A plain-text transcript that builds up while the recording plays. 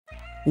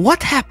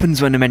What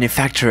happens when a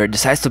manufacturer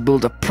decides to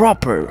build a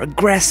proper,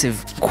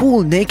 aggressive,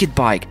 cool naked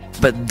bike,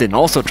 but then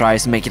also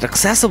tries to make it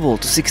accessible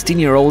to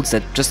 16-year-olds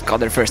that just got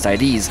their first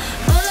IDs?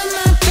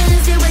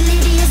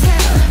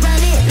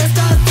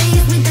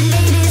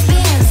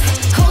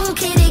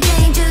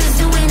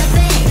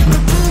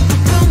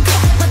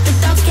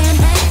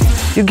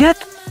 You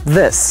get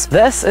this.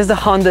 This is the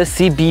Honda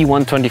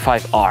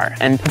CB125R,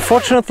 and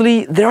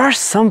unfortunately there are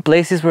some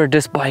places where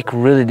this bike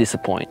really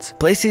disappoints.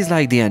 Places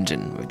like the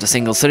engine, with the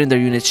single cylinder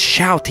unit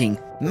shouting,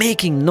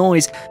 making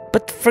noise,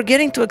 but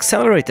forgetting to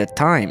accelerate at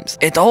times.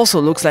 It also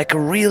looks like a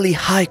really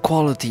high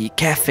quality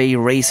cafe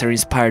racer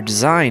inspired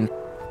design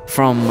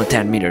from a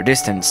 10-meter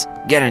distance.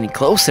 Get any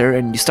closer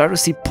and you start to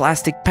see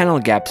plastic panel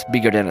gaps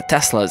bigger than a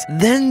Tesla's.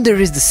 Then there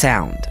is the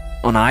sound.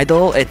 On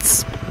idle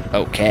it's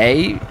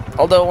okay,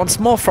 although on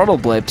small throttle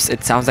blips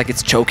it sounds like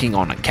it's choking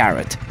on a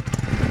carrot.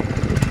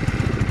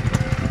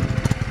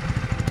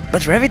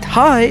 But rev it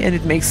high and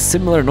it makes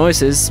similar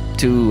noises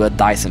to a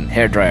Dyson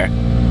hairdryer.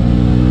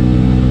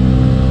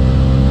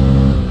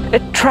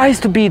 It tries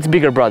to be its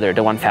bigger brother,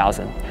 the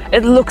 1000.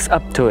 It looks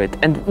up to it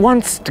and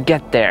wants to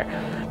get there,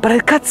 but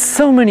it cuts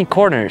so many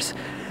corners.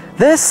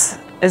 This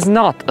is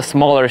not a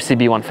smaller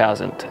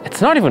CB1000. It's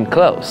not even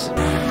close.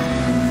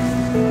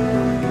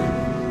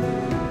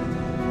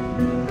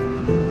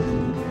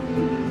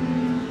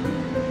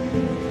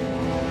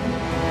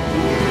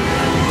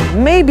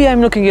 Maybe I'm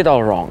looking at it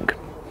all wrong.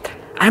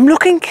 I'm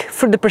looking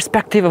for the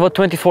perspective of a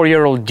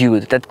 24-year-old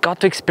dude that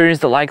got to experience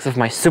the likes of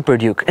my Super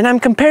Duke, and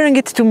I'm comparing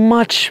it to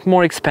much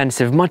more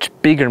expensive, much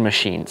bigger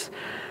machines.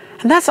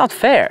 And that's not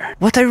fair.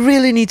 What I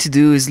really need to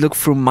do is look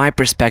through my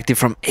perspective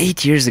from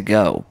 8 years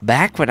ago,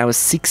 back when I was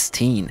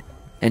 16.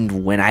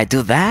 And when I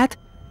do that,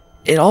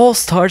 it all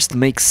starts to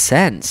make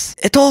sense.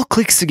 It all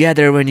clicks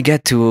together when you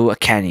get to a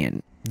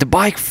canyon. The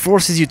bike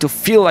forces you to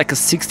feel like a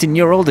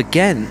 16-year-old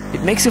again.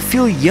 It makes you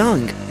feel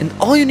young, and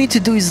all you need to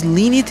do is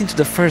lean it into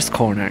the first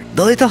corner.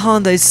 The little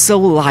Honda is so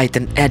light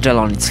and agile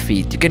on its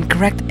feet. You can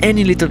correct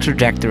any little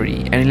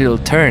trajectory, any little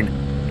turn.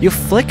 You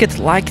flick it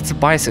like it's a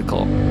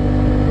bicycle.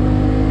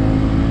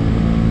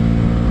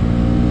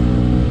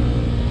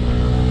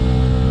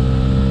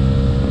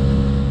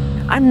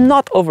 I'm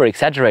not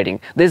over-exaggerating.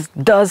 This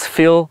does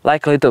feel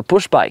like a little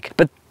push bike,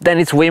 but then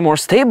it's way more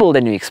stable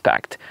than you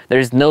expect. There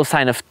is no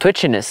sign of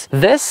twitchiness.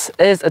 This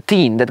is a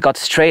teen that got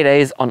straight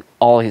A's on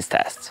all his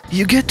tests.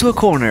 You get to a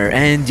corner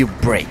and you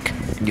brake.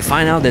 And you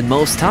find out that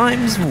most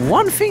times,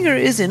 one finger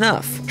is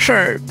enough.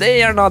 Sure,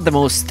 they are not the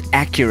most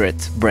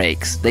accurate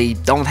brakes. They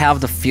don't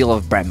have the feel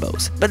of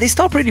Brembos, but they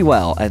stop pretty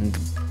well, and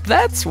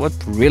that's what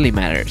really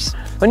matters.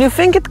 When you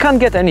think it can't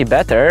get any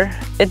better,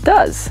 it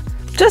does.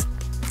 Just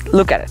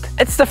look at it.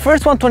 It's the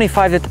first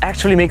 125 that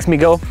actually makes me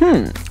go,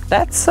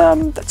 that's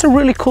a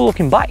really cool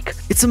looking bike.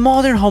 It's a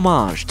modern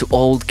homage to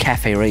old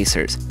cafe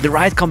racers. The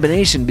right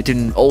combination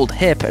between old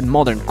hip and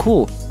modern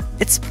cool.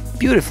 It's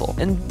beautiful,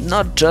 and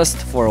not just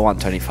for a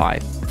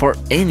 125, for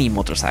any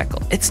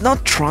motorcycle. It's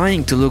not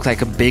trying to look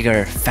like a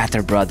bigger,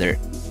 fatter brother,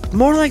 but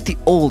more like the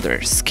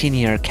older,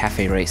 skinnier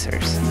cafe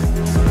racers.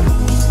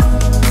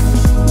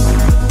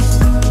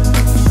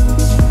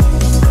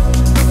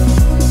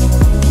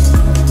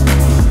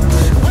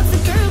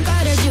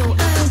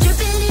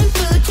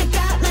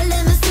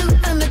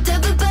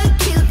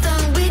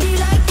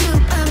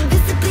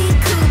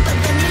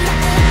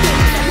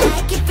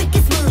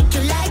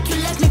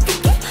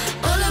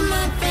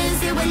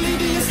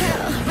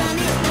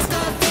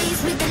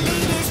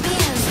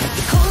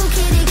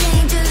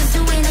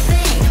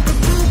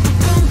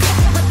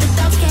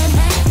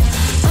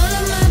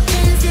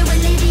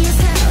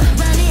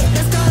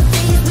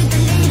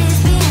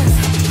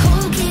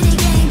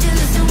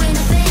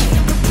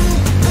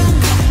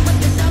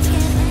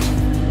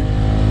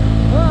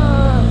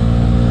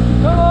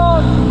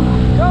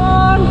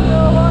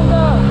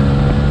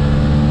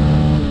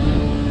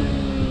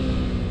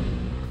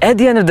 At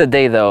the end of the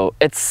day though,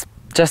 it's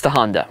just a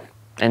Honda.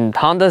 And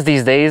Hondas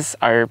these days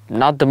are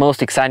not the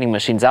most exciting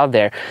machines out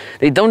there.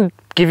 They don't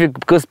give you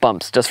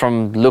goosebumps just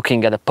from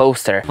looking at a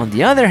poster. On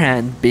the other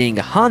hand, being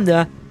a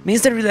Honda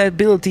means that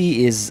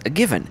reliability is a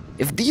given.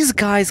 If these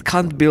guys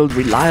can't build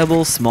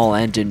reliable small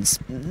engines,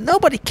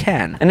 nobody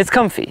can. And it's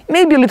comfy.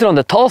 Maybe a little on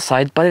the tall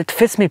side, but it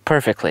fits me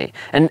perfectly.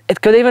 And it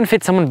could even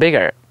fit someone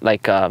bigger,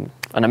 like an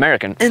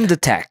American. And the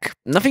tech.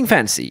 Nothing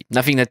fancy,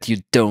 nothing that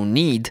you don't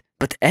need,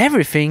 but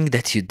everything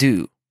that you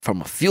do. From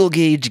a fuel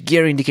gauge,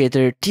 gear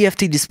indicator,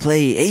 TFT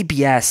display,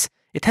 ABS,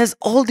 it has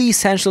all the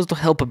essentials to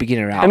help a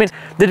beginner out. I mean,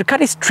 the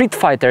Ducati Street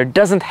Fighter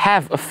doesn't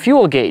have a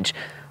fuel gauge,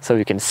 so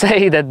you can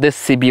say that this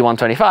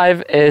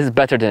CB125 is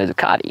better than a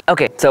Ducati.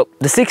 Okay, so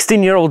the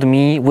 16-year-old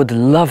me would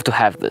love to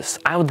have this.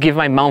 I would give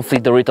my monthly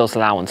Doritos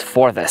allowance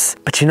for this.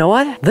 But you know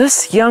what?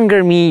 This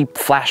younger me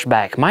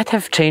flashback might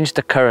have changed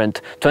the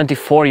current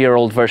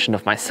 24-year-old version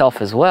of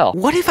myself as well.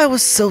 What if I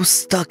was so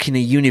stuck in a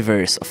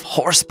universe of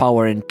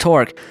horsepower and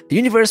torque, a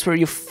universe where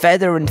you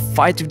feather and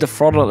fight with the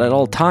throttle at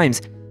all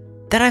times,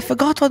 that I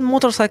forgot what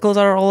motorcycles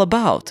are all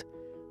about?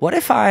 What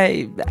if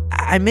I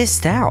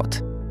missed out?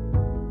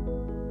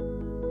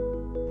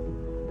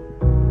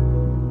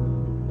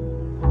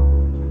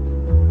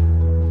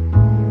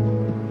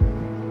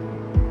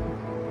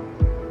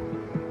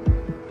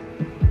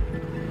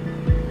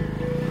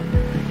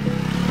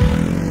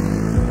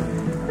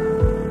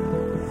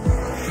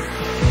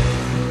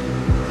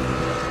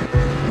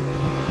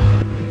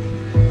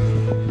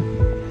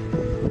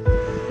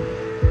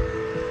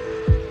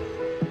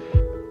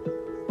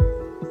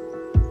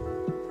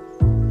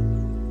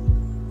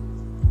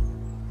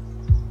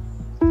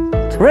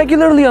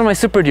 Regularly on my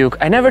Super Duke,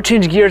 I never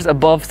change gears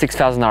above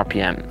 6000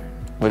 RPM.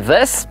 With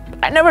this,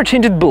 I never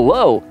change it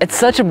below. It's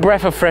such a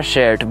breath of fresh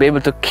air to be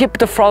able to keep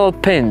the throttle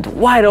pinned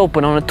wide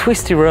open on a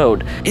twisty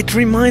road. It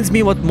reminds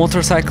me what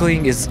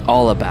motorcycling is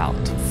all about.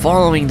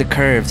 Following the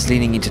curves,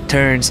 leaning into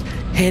turns,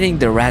 hitting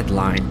the red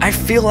line. I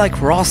feel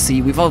like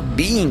Rossi without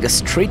being a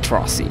street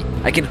Rossi.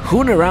 I can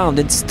hoon around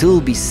and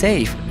still be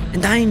safe,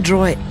 and I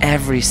enjoy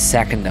every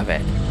second of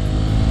it.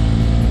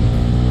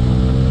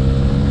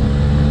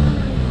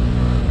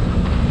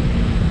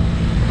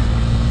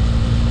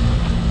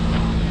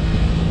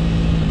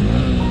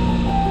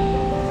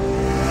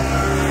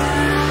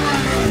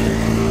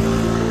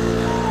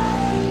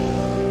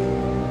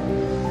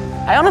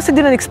 I honestly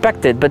didn't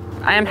expect it, but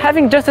I am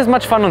having just as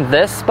much fun on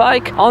this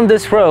bike, on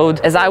this road,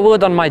 as I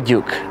would on my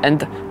Duke,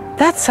 and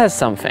that says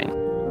something.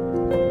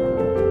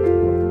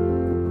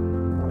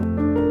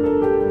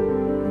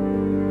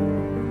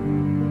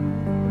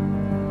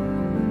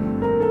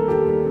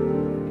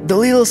 The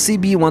little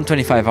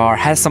CB125R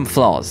has some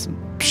flaws,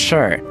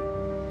 sure,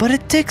 but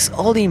it ticks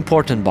all the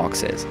important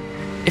boxes.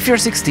 If you're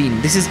 16,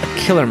 this is a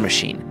killer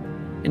machine.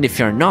 And if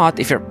you're not,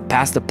 if you're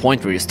past the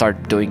point where you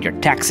start doing your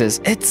taxes,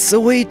 it's a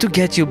way to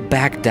get you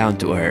back down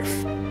to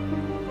earth.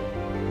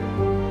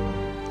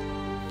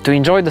 To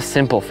enjoy the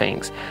simple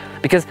things,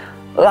 because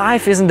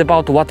life isn't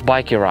about what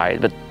bike you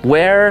ride, but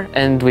where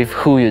and with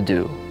who you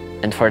do.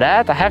 And for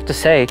that, I have to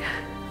say,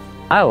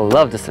 I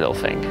love this little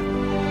thing.